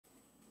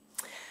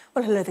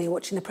Well, hello there, you're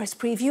watching the press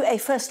preview. A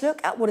first look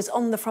at what is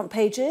on the front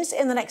pages.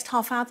 In the next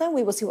half hour, then,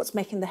 we will see what's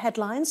making the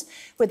headlines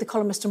with the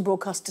columnist and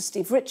broadcaster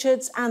Steve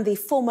Richards and the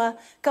former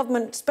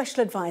government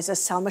special advisor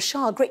Salma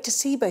Shah. Great to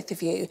see both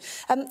of you.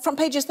 Front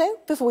pages, though,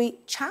 before we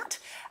chat.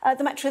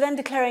 The Metro then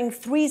declaring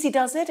threesy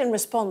does it in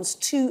response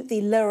to the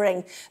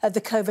lowering of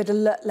the COVID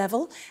alert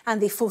level and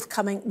the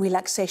forthcoming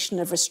relaxation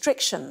of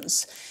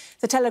restrictions.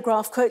 The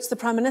Telegraph quotes the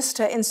Prime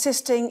Minister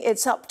insisting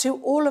it's up to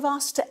all of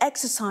us to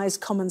exercise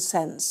common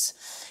sense.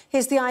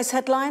 Here's the Eye's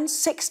headline: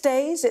 6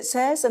 days, it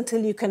says,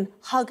 until you can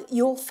hug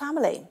your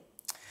family.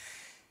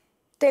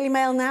 Daily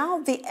Mail now: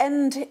 the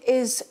end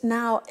is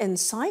now in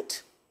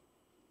sight.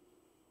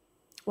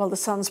 Well, the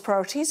Sun's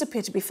priorities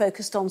appear to be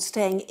focused on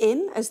staying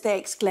in, as they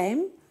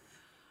exclaim.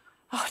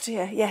 Oh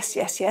dear, yes,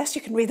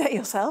 you can read that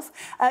yourself.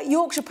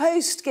 Yorkshire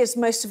Post gives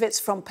most of its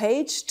front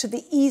page to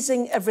the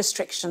easing of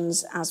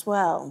restrictions as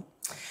well.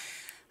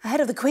 Ahead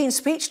of the Queen's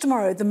speech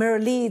tomorrow, the Mirror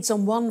leads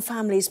on one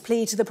family's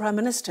plea to the Prime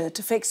Minister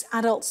to fix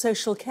adult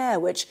social care,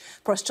 which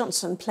Boris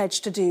Johnson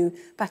pledged to do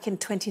back in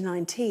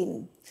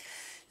 2019.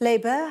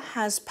 Labour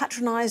has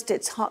patronised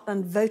its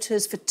heartland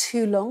voters for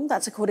too long.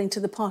 That's according to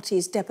the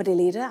party's deputy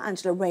leader,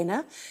 Angela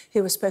Rayner,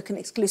 who has spoken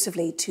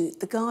exclusively to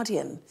The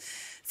Guardian.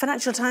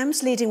 Financial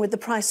Times leading with the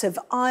price of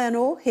iron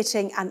ore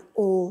hitting an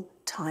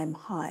all-time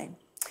high.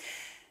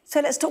 So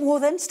let's talk more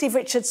then. Steve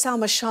Richards,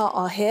 Salma Shah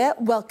are here.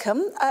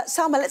 Welcome.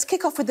 Salma, let's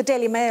kick off with the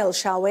Daily Mail,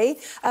 shall we?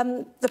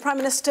 The Prime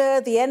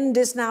Minister, the end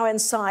is now in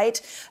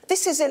sight.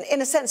 This is,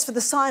 in a sense, for the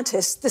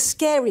scientists, the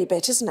scary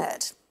bit, isn't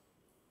it?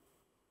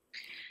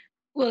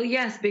 Well,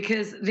 yes,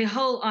 because the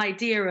whole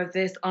idea of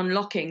this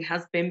unlocking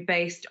has been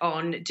based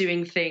on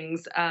doing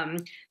things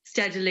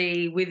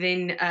steadily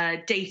within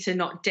data,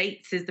 not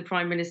dates, is the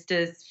Prime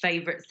Minister's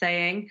favourite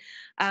saying.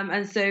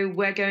 And so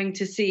we're going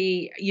to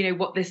see,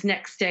 what this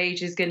next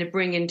stage is going to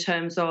bring in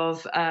terms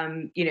of,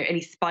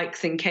 any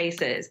spikes in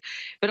cases.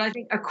 But I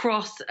think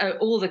across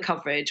all the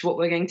coverage, what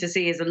we're going to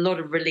see is a lot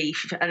of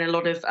relief and a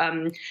lot of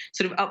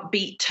sort of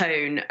upbeat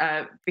tone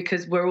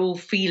because we're all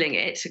feeling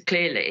it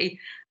clearly.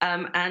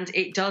 And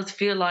it does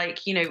feel like,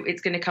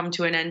 it's going to come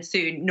to an end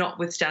soon,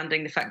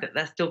 notwithstanding the fact that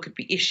there still could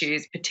be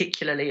issues,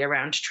 particularly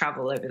around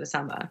travel over the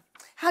summer.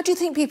 How do you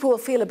think people will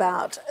feel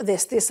about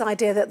this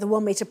idea that the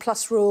 1 metre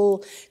plus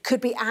rule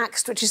could be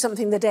axed, which is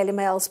something the Daily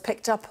Mail's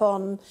picked up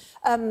on,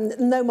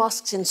 no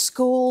masks in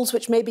schools,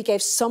 which maybe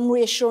gave some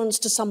reassurance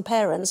to some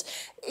parents,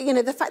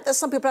 the fact that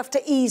some people have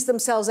to ease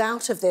themselves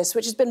out of this,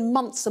 which has been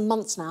months and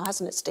months now,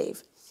 hasn't it,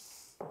 Steve?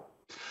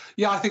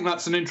 Yeah, I think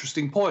that's an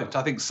interesting point.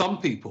 I think some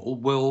people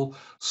will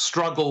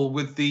struggle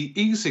with the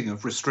easing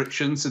of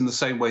restrictions in the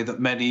same way that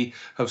many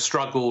have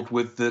struggled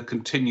with the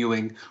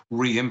continuing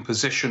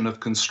reimposition of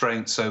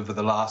constraints over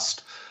the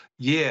last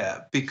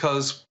year,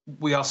 because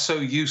we are so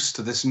used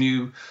to this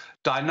new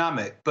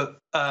dynamic.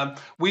 But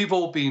we've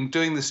all been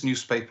doing this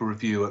newspaper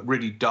review at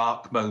really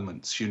dark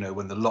moments, when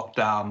another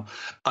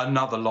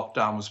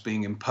lockdown was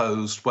being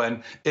imposed,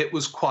 when it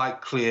was quite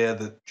clear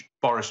that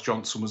Boris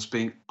Johnson was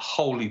being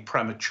wholly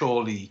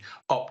prematurely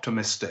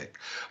optimistic.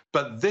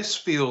 But this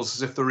feels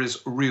as if there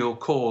is real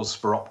cause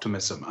for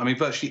optimism. I mean,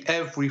 virtually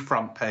every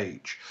front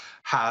page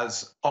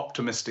has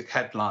optimistic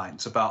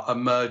headlines about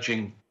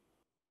emerging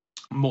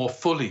more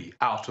fully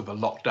out of a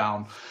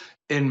lockdown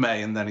in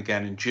May and then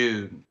again in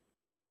June.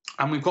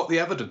 And we've got the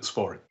evidence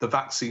for it. The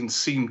vaccines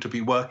seem to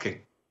be working,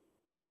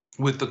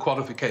 with the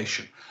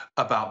qualification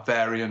about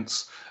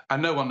variants,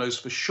 and no one knows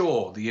for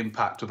sure the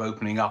impact of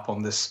opening up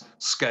on this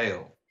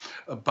scale.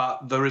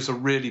 But there is a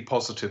really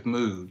positive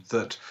mood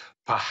that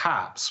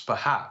perhaps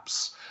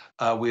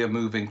we are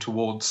moving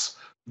towards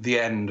the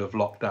end of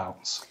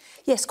lockdowns.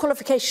 Yes,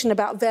 qualification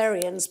about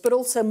variants, but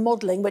also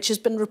modelling, which has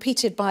been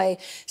repeated by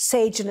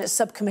SAGE and its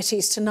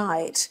subcommittees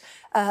tonight,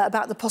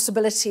 about the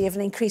possibility of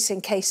an increase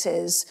in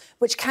cases,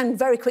 which can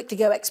very quickly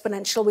go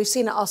exponential. We've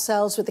seen it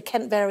ourselves with the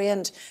Kent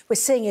variant. We're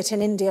seeing it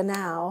in India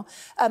now,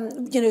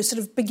 sort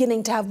of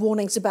beginning to have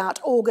warnings about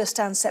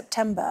August and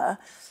September.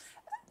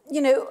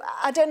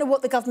 I don't know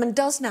what the government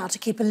does now to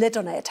keep a lid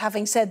on it,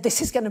 having said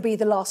this is going to be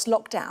the last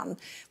lockdown,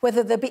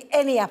 whether there be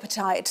any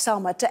appetite,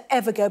 Salma, to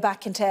ever go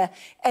back into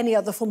any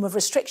other form of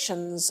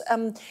restrictions.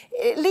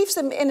 It leaves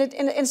them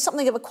in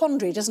something of a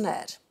quandary, doesn't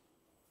it?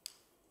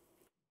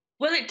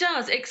 Well, it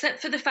does, except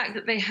for the fact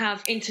that they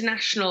have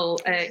international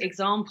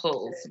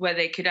examples where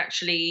they could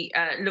actually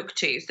look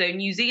to. So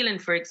New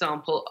Zealand, for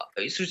example,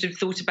 sort of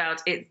thought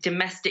about its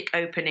domestic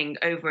opening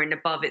over and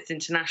above its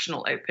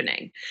international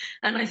opening.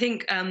 And I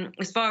think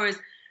as far as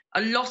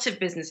a lot of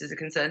businesses are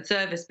concerned,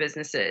 service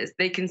businesses,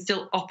 they can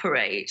still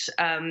operate,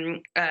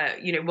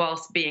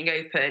 whilst being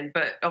open,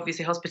 but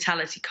obviously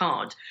hospitality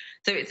can't.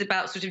 So it's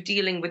about sort of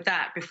dealing with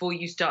that before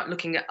you start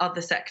looking at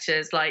other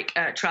sectors like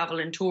travel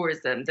and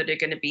tourism that are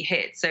going to be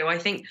hit. So I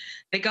think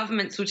the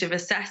government sort of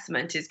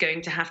assessment is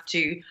going to have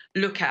to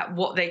look at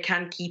what they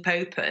can keep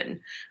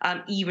open,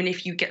 even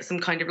if you get some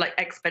kind of like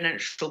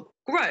exponential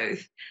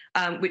growth,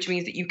 which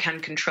means that you can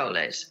control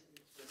it.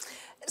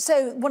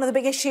 So one of the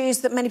big issues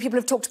that many people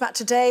have talked about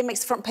today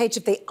makes the front page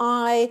of the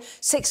Eye,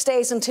 6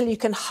 days until you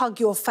can hug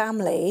your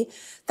family.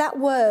 That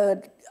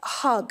word,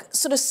 hug,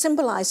 sort of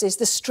symbolises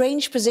the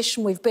strange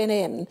position we've been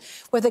in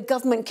where the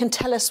government can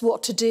tell us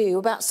what to do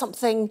about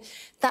something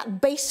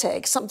that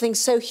basic, something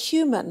so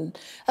human.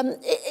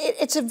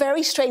 It's a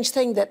very strange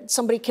thing that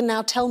somebody can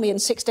now tell me in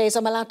 6 days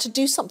I'm allowed to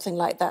do something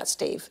like that,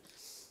 Steve.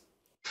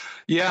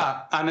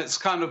 Yeah, and it's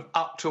kind of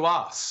up to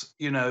us,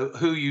 you know,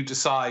 who you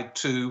decide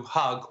to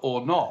hug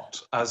or not,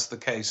 as the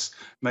case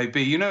may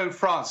be. You know, in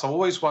France, I've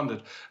always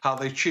wondered how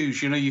they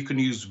choose. You know, you can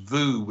use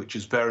vous, which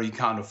is very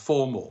kind of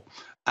formal,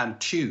 and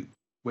tu,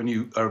 when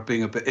you are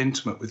being a bit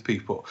intimate with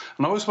people.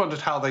 And I always wondered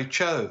how they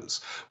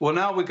chose. Well,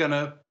 now we're going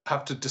to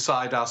have to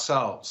decide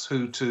ourselves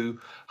who to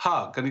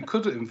hug. And it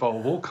could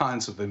involve all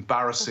kinds of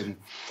embarrassing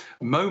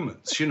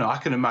moments. You know, I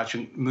can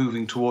imagine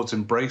moving towards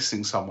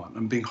embracing someone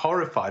and being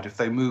horrified if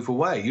they move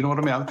away. You know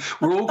what I mean?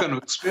 We're all going to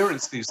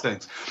experience these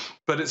things.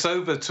 But it's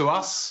over to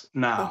us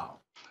now.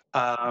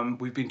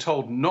 We've been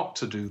told not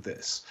to do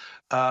this.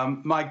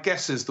 My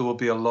guess is there will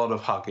be a lot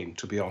of hugging,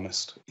 to be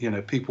honest. You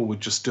know, people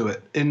would just do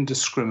it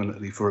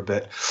indiscriminately for a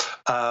bit.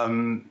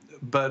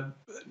 But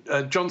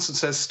Johnson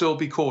says still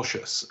be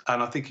cautious,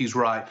 and I think he's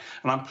right.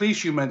 And I'm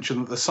pleased you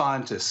mentioned that the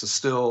scientists are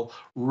still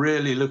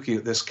really looking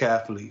at this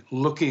carefully,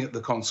 looking at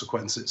the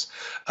consequences.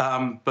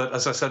 But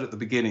as I said at the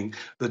beginning,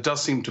 there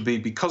does seem to be,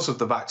 because of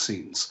the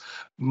vaccines,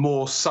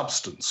 more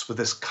substance for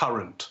this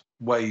current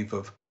wave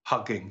of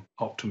hugging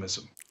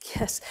optimism.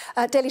 Yes,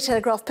 Daily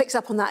Telegraph picks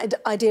up on that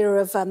idea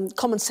of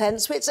common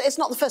sense. It's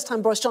not the first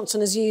time Boris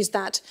Johnson has used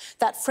that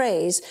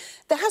phrase.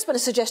 There has been a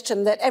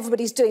suggestion that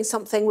everybody's doing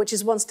something which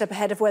is one step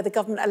ahead of where the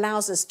government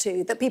allows us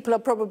to, that people are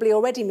probably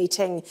already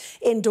meeting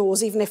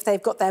indoors, even if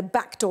they've got their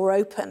back door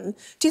open.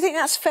 Do you think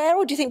that's fair,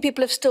 or do you think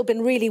people have still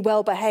been really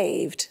well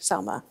behaved,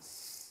 Salma?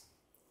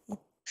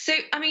 So,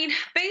 I mean,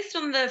 based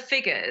on the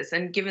figures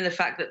and given the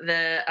fact that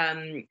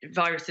the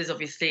virus is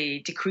obviously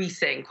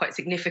decreasing quite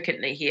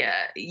significantly here,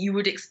 you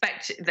would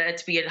expect there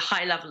to be a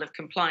high level of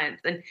compliance.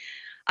 And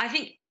I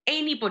think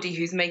anybody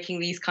who's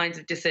making these kinds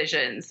of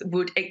decisions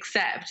would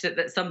accept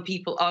that some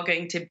people are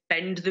going to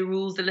bend the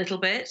rules a little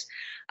bit.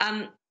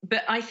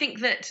 But I think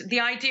that the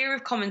idea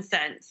of common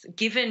sense,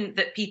 given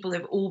that people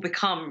have all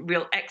become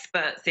real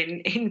experts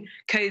in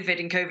COVID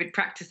and COVID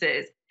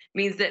practices,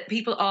 means that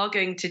people are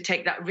going to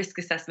take that risk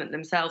assessment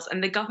themselves,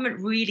 and the government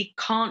really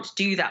can't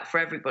do that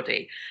for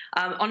everybody.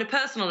 On a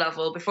personal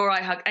level, before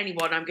I hug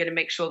anyone, I'm going to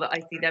make sure that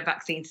I see their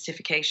vaccine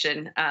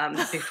certification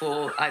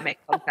before I make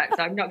contact.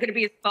 I'm not going to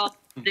be as fast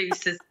and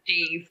loose as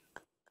Steve.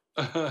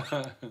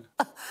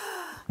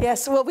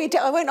 Yes, well,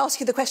 I won't ask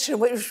you the question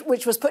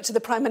which was put to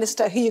the Prime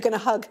Minister, who you're going to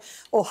hug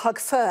or hug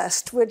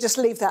first. We'll just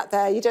leave that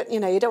there. You don't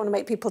want to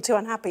make people too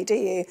unhappy, do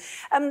you?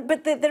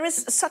 But there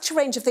is such a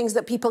range of things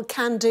that people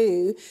can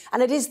do,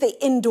 and it is the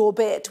indoor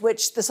bit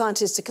which the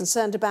scientists are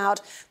concerned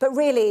about. But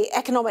really,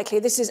 economically,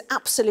 this is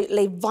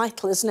absolutely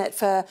vital, isn't it,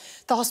 for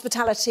the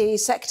hospitality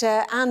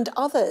sector and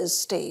others,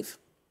 Steve?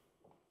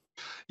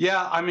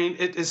 Yeah, I mean,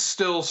 it is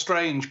still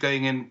strange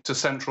going into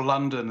central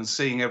London and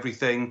seeing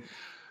everything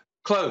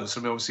closed.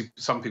 I mean, obviously,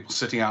 some people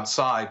sitting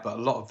outside, but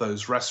a lot of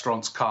those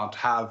restaurants can't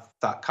have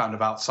that kind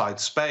of outside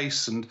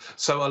space, and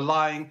so are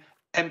lying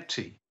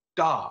empty,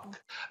 dark.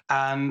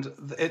 And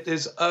it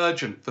is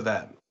urgent for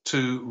them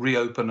to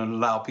reopen and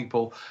allow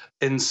people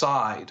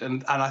inside.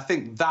 And I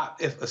think that,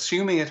 if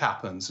assuming it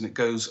happens and it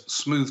goes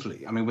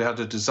smoothly, I mean, we had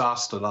a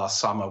disaster last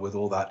summer with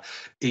all that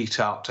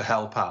eat out to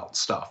help out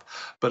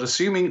stuff. But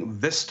assuming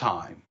this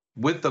time,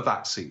 with the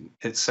vaccine,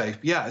 it's safe,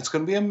 yeah, it's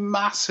going to be a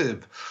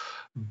massive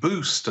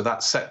boost to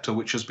that sector,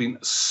 which has been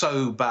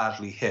so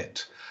badly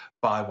hit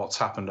by what's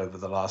happened over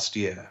the last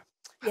year.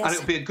 Yes. And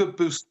it'll be a good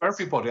boost for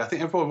everybody. I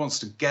think everyone wants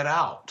to get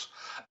out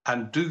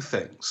and do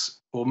things,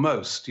 or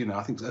most, you know,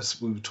 I think,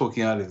 as we were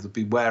talking earlier, there'll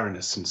be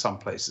wariness in some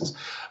places.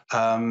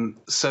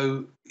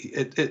 So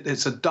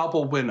it's a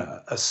double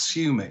winner,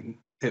 assuming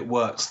it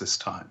works this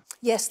time.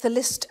 Yes, the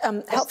list,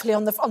 helpfully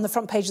on the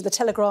front page of the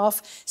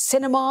Telegraph.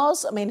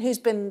 Cinemas, I mean, who's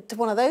been to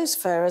one of those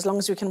for as long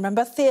as we can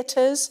remember?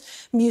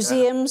 Theatres,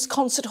 museums,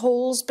 concert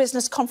halls,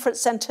 business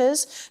conference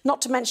centres,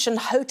 not to mention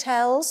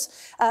hotels,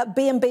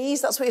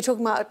 B&Bs, that's what you're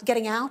talking about,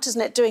 getting out,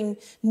 isn't it? Doing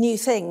new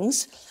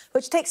things,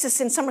 which takes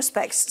us in some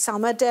respects,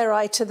 Salma, dare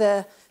I, to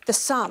the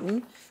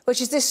Sun, which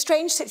is this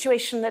strange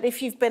situation that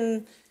if you've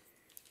been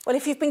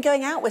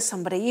going out with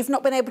somebody, you've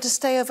not been able to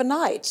stay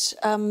overnight.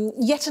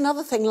 Yet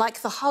another thing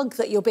like the hug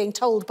that you're being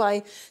told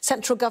by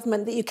central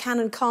government that you can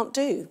and can't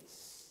do.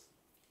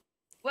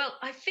 Well,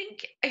 I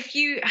think if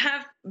you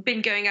have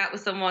been going out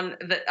with someone,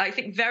 that I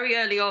think very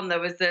early on there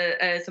was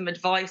some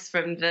advice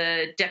from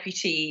the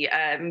deputy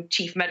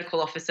chief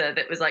medical officer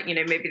that was like, you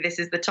know, maybe this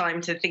is the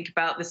time to think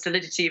about the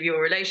solidity of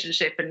your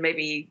relationship and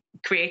maybe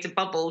create a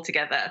bubble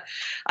together.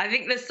 I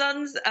think the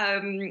Sun's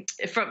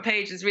front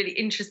page is really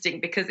interesting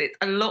because it's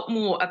a lot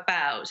more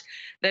about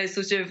those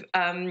sort of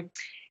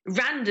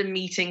random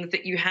meetings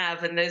that you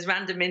have and those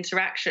random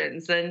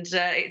interactions. And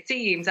it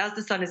seems, as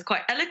the Sun has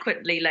quite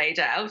eloquently laid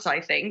out,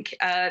 I think,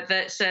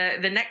 that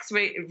the next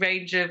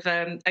range of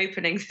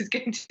openings is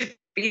going to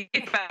be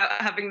about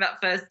having that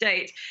first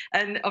date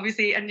and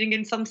obviously ending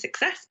in some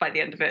success by the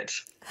end of it.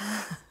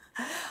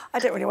 I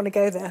don't really want to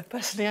go there,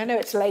 personally. I know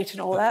it's late and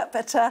all that,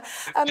 but...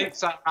 It's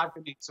that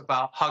agonies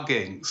about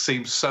hugging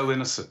seems so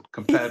innocent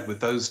compared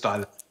with those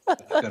dilemmas.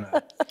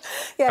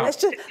 Yeah,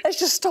 let's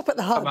just stop at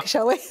the hug,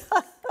 shall we?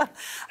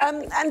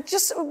 And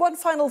just one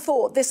final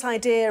thought, this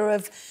idea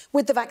of,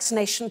 with the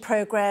vaccination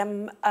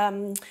programme,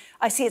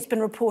 I see it's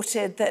been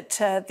reported that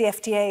the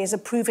FDA is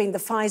approving the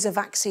Pfizer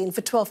vaccine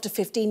for 12 to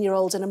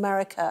 15-year-olds in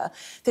America.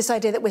 This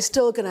idea that we're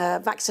still going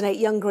to vaccinate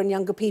younger and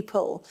younger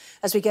people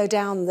as we go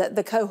down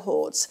the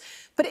cohorts.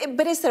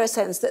 But is there a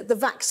sense that the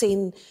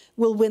vaccine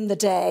will win the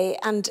day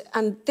and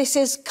this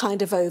is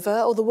kind of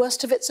over, or the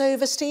worst of it's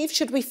over, Steve?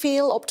 Should we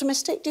feel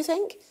optimistic, do you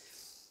think?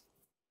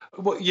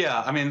 Well,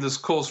 yeah, I mean, there's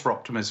cause for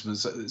optimism.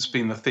 It's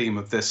been the theme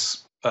of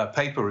this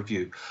paper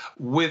review,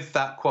 with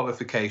that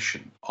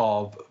qualification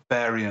of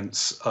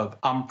variants of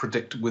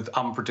with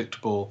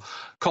unpredictable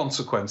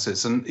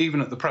consequences. And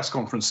even at the press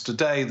conference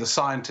today, the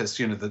scientists,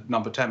 the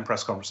number 10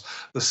 press conference,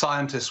 the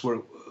scientists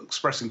were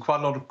expressing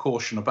quite a lot of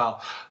caution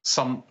about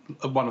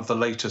one of the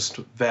latest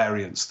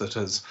variants that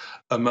has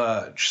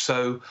emerged.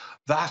 So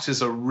that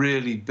is a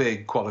really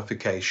big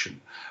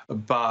qualification.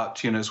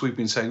 But, as we've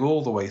been saying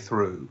all the way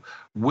through,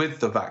 with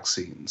the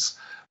vaccines,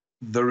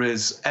 there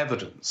is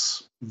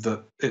evidence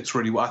that it's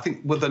really, I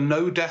think, were there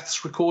no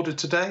deaths recorded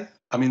today?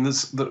 I mean,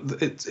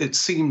 it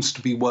seems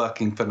to be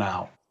working for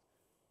now.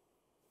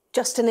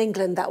 Just in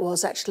England, that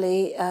was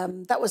actually,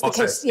 that was the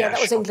case. Yeah,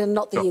 that was England,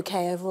 not the UK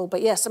overall.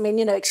 But yes, I mean,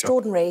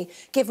 extraordinary,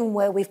 given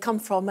where we've come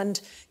from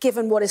and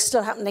given what is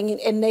still happening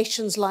in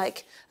nations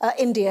like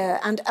India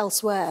and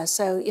elsewhere.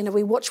 So,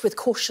 we watch with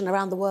caution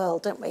around the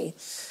world, don't we?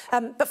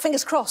 But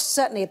fingers crossed,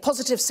 certainly, a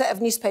positive set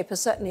of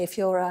newspapers, certainly if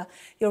you're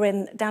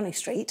in Downing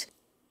Street.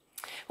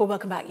 Well,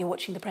 welcome back. You're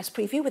watching the press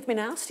preview with me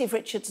now, Steve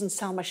Richards and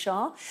Salma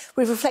Shah.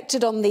 We've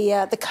reflected on the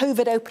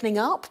COVID opening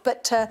up,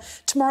 but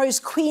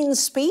tomorrow's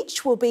Queen's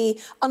speech will be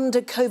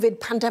under COVID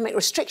pandemic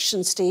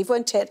restrictions, Steve,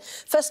 won't it?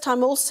 First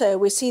time also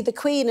we see the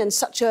Queen in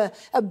such a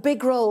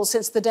big role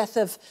since the death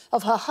of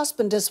her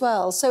husband as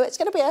well. So it's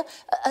going to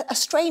be a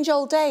strange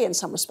old day in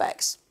some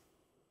respects.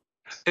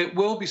 It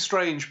will be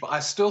strange, but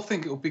I still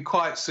think it will be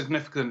quite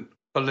significant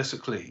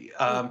politically.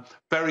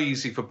 Very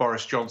easy for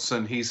Boris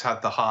Johnson. He's had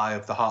the high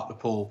of the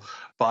Hartlepool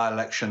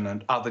by-election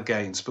and other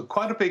gains, but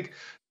quite a big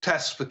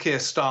test for Keir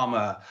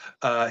Starmer.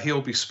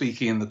 He'll be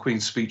speaking in the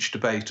Queen's Speech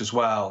debate as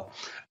well,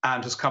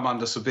 and has come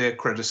under severe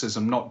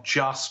criticism, not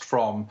just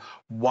from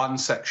one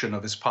section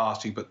of his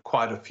party, but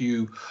quite a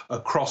few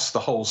across the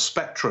whole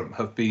spectrum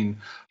have been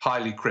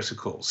highly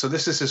critical. So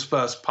this is his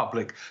first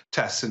public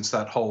test since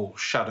that whole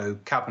shadow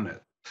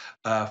cabinet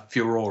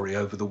furore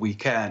over the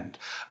weekend.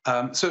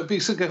 So it'd be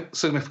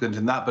significant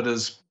in that, but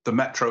as the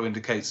Metro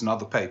indicates in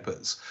other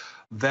papers,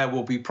 there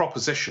will be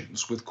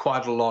propositions with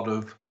quite a lot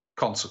of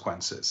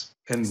consequences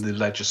in the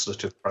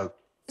legislative program.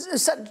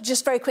 So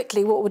just very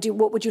quickly, what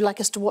would you like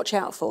us to watch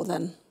out for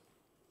then?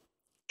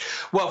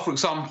 Well, for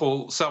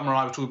example, Selma and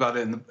I were talking about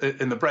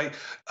it in the break,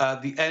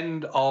 the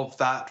end of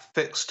that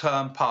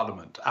fixed-term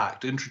Parliament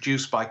Act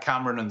introduced by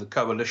Cameron and the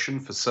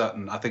coalition for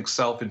certain, I think,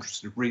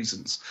 self-interested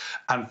reasons.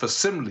 And for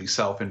similarly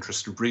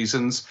self-interested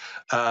reasons,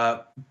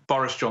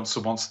 Boris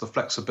Johnson wants the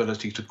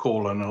flexibility to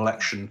call an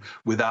election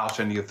without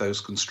any of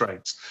those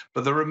constraints.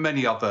 But there are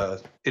many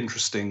other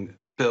interesting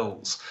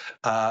bills,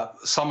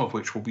 some of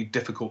which will be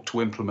difficult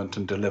to implement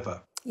and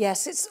deliver.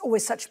 Yes, it's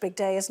always such a big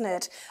day, isn't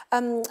it?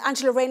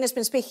 Angela Rayner's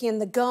been speaking in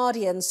The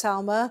Guardian,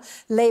 Salma.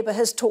 Labour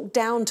has talked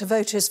down to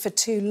voters for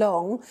too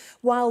long,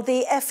 while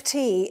the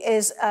FT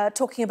is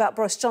talking about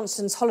Boris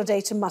Johnson's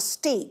holiday to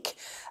Mustique,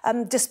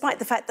 despite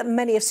the fact that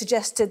many have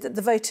suggested that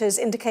the voters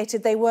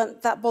indicated they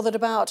weren't that bothered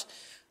about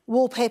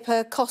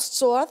wallpaper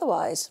costs or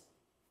otherwise.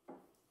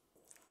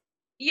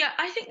 Yeah,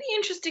 I think the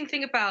interesting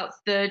thing about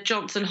the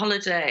Johnson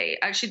holiday,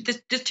 actually,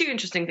 there's two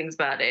interesting things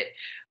about it.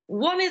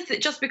 One is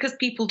that just because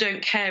people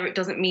don't care, it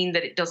doesn't mean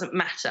that it doesn't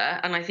matter.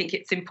 And I think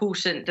it's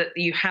important that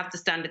you have the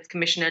Standards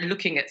Commissioner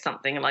looking at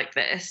something like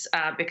this,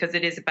 because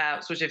it is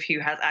about sort of who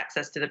has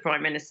access to the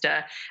Prime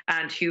Minister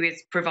and who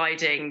is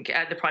providing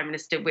the Prime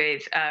Minister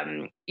with,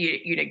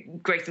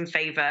 grace and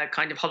favour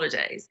kind of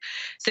holidays.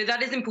 So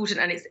that is important,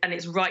 and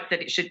it's right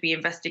that it should be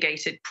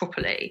investigated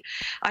properly.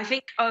 I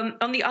think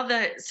on the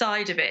other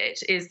side of it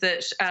is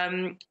that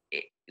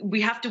we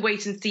have to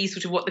wait and see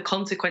sort of what the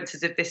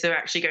consequences of this are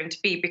actually going to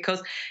be,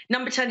 because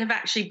Number 10 have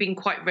actually been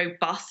quite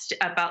robust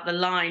about the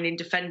line in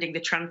defending the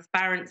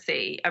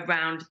transparency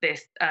around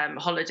this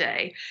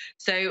holiday.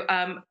 So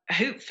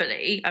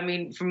hopefully, I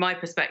mean, from my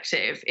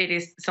perspective, it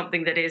is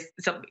something that is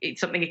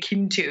something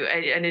akin to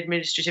an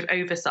administrative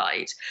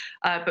oversight,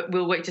 but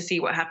we'll wait to see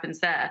what happens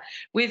there.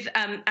 With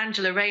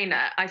Angela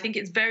Rayner, I think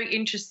it's very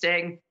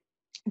interesting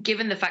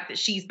given the fact that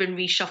she's been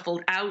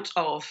reshuffled out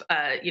of,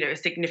 a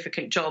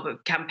significant job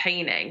of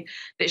campaigning,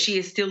 that she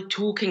is still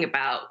talking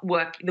about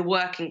the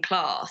working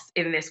class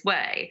in this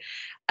way.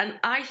 And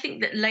I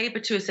think that Labour,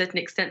 to a certain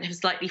extent, have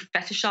slightly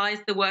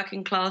fetishised the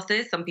working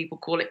classes. Some people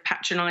call it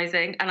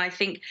patronising. And I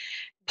think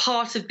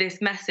part of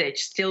this message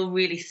still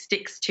really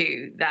sticks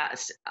to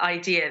that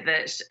idea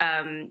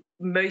that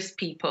most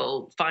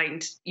people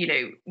find,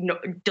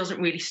 doesn't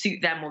really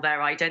suit them or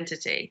their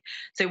identity.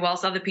 So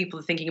whilst other people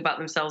are thinking about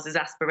themselves as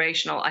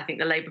aspirational, I think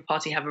the Labour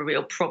Party have a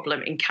real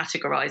problem in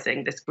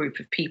categorising this group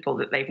of people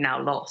that they've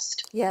now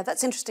lost. Yeah,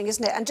 that's interesting,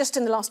 isn't it? And just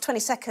in the last 20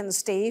 seconds,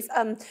 Steve,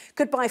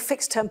 goodbye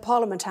Fixed Term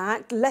Parliament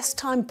Act, less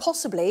time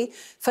possibly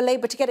for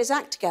Labour to get its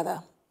act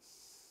together.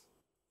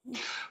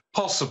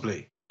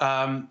 Possibly.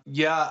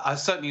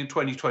 Certainly in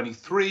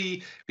 2023,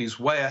 if he's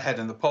way ahead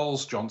in the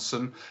polls,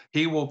 Johnson,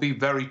 he will be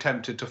very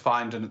tempted to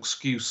find an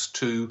excuse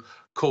to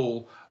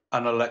call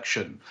an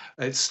election.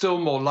 It's still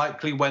more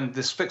likely when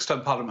this Fixed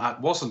Term Parliament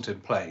Act wasn't in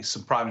place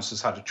and Prime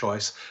Ministers had a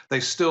choice, they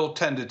still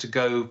tended to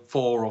go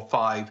 4 or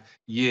 5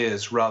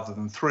 years rather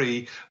than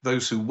 3.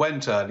 Those who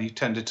went early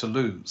tended to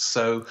lose.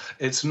 So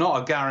it's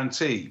not a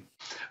guarantee.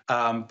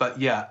 But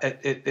yeah,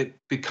 it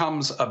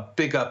becomes a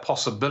bigger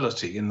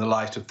possibility in the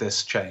light of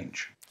this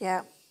change.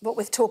 Yeah. What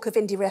with talk of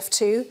Indy Ref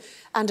 2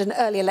 and an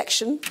early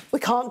election, we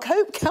can't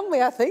cope, can we,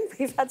 I think?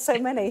 We've had so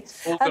many.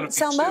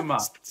 Salma? Too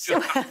much.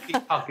 Just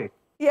keep hugging.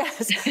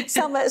 Yes.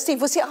 Salma, Steve,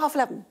 we'll see you at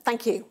 11:30.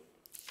 Thank you.